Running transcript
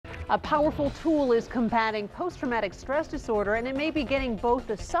A powerful tool is combating post-traumatic stress disorder, and it may be getting both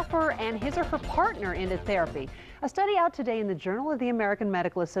the sufferer and his or her partner into therapy. A study out today in the Journal of the American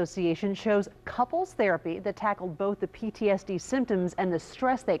Medical Association shows couples therapy that tackled both the PTSD symptoms and the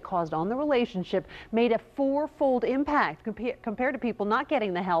stress they caused on the relationship made a four-fold impact compared to people not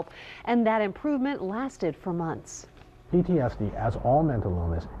getting the help, and that improvement lasted for months. PTSD, as all mental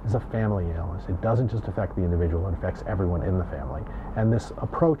illness, is a family illness. It doesn't just affect the individual, it affects everyone in the family. And this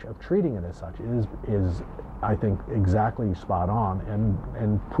approach of treating it as such is I think, exactly spot on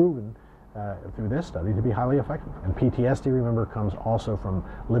and proven through this study to be highly effective. And PTSD, remember, comes also from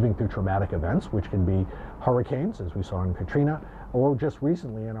living through traumatic events, which can be hurricanes, as we saw in Katrina, or just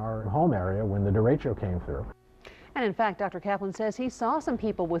recently in our home area when the derecho came through. And in fact, Dr. Kaplan says he saw some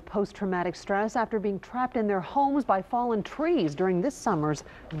people with post-traumatic stress after being trapped in their homes by fallen trees during this summer's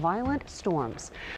violent storms.